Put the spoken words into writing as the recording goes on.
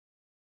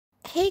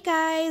Hey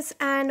guys,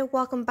 and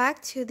welcome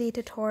back to the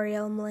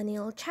Tutorial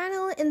Millennial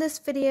channel. In this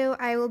video,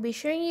 I will be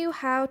showing you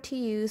how to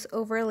use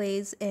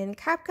overlays in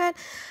CapCut.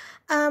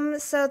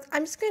 So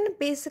I'm just going to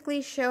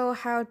basically show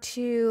how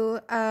to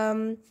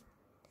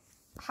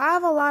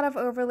have a lot of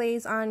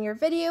overlays on your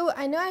video.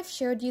 I know I've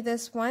showed you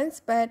this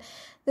once, but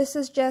this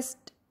is just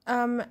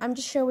I'm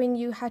just showing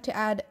you how to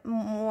add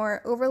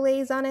more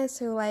overlays on it,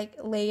 so like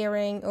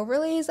layering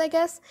overlays, I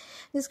guess.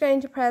 I'm just going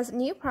to press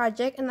new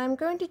project, and I'm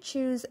going to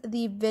choose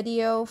the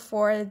video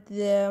for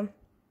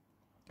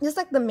just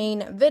like the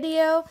main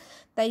video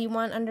that you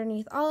want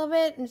underneath all of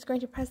it. I'm just going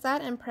to press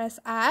that and press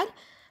add.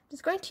 I'm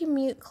just going to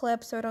mute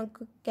clip so I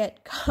don't get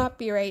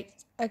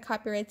a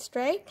copyright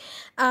strike.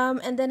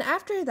 And then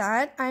after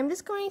that, I'm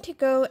just going to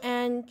go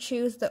and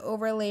choose the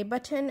overlay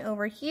button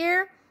over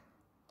here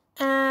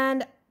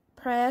and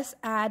press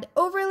add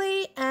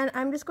overlay, and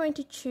I'm just going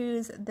to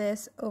choose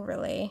this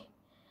overlay.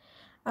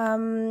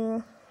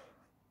 And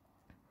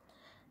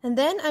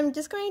then I'm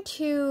just going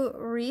to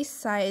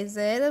resize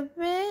it a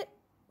bit,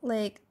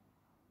 like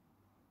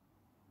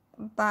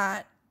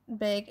that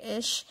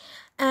big-ish.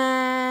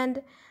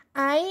 And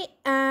I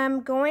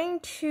am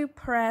going to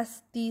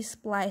press the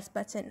splice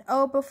button.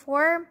 Oh,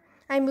 before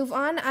I move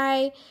on,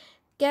 I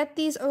get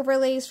these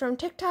overlays from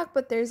TikTok,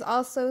 but there's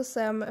also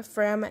some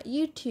from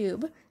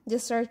YouTube.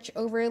 Just search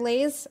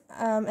overlays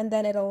and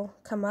then it'll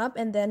come up,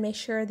 and then make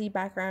sure the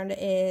background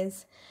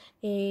is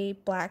a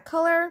black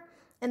color,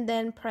 and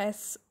then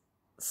press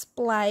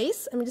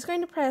splice. I'm just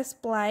going to press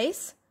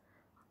splice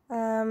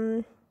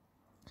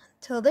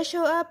till they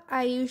show up.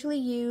 I usually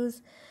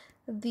use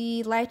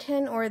the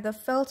lighten or the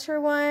filter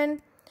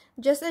one.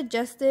 Just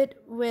adjust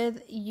it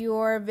with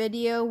your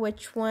video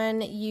which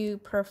one you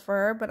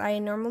prefer, but I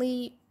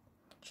normally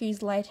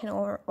choose lighten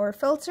or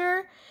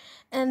filter.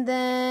 And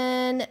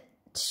then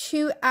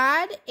to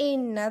add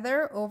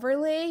another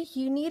overlay,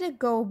 you need to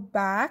go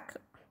back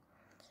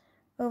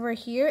over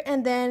here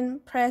and then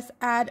press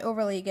add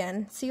overlay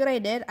again. See what I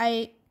did?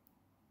 I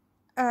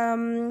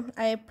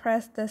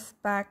pressed this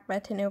back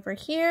button over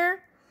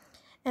here,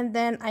 and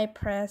then I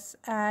press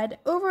add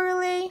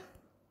overlay.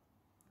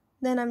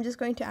 Then I'm just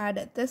going to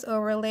add this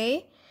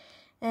overlay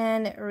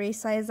and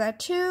resize that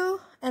too.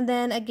 And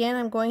then again,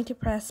 I'm going to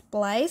press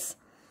splice.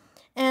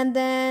 And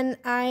then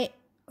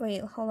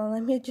wait, hold on,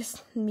 let me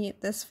just mute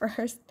this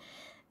first.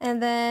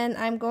 And then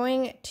I'm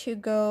going to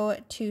go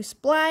to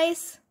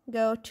splice,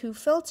 go to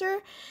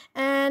filter,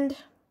 and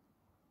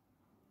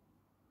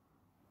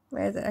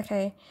where is it?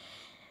 Okay.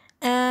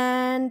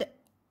 And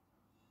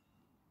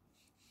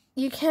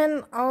you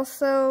can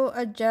also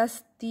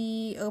adjust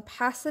the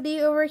opacity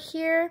over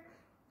here.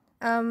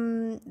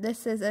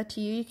 This is up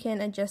to you. You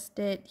can adjust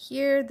it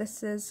here.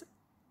 This is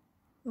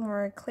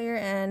more clear,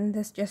 and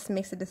this just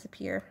makes it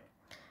disappear.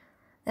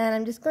 And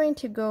I'm just going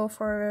to go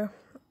for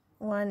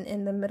one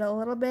in the middle a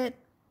little bit.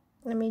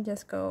 Let me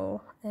just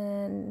go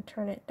and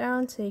turn it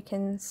down so you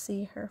can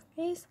see her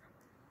face.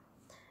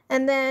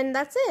 And then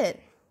that's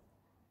it.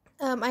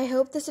 I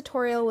hope this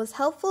tutorial was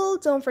helpful.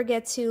 Don't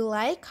forget to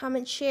like,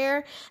 comment,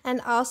 share,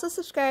 and also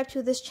subscribe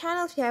to this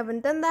channel if you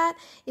haven't done that.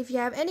 If you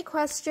have any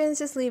questions,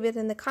 just leave it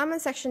in the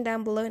comment section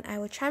down below, and I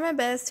will try my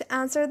best to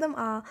answer them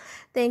all.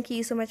 Thank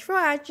you so much for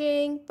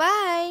watching.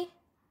 Bye!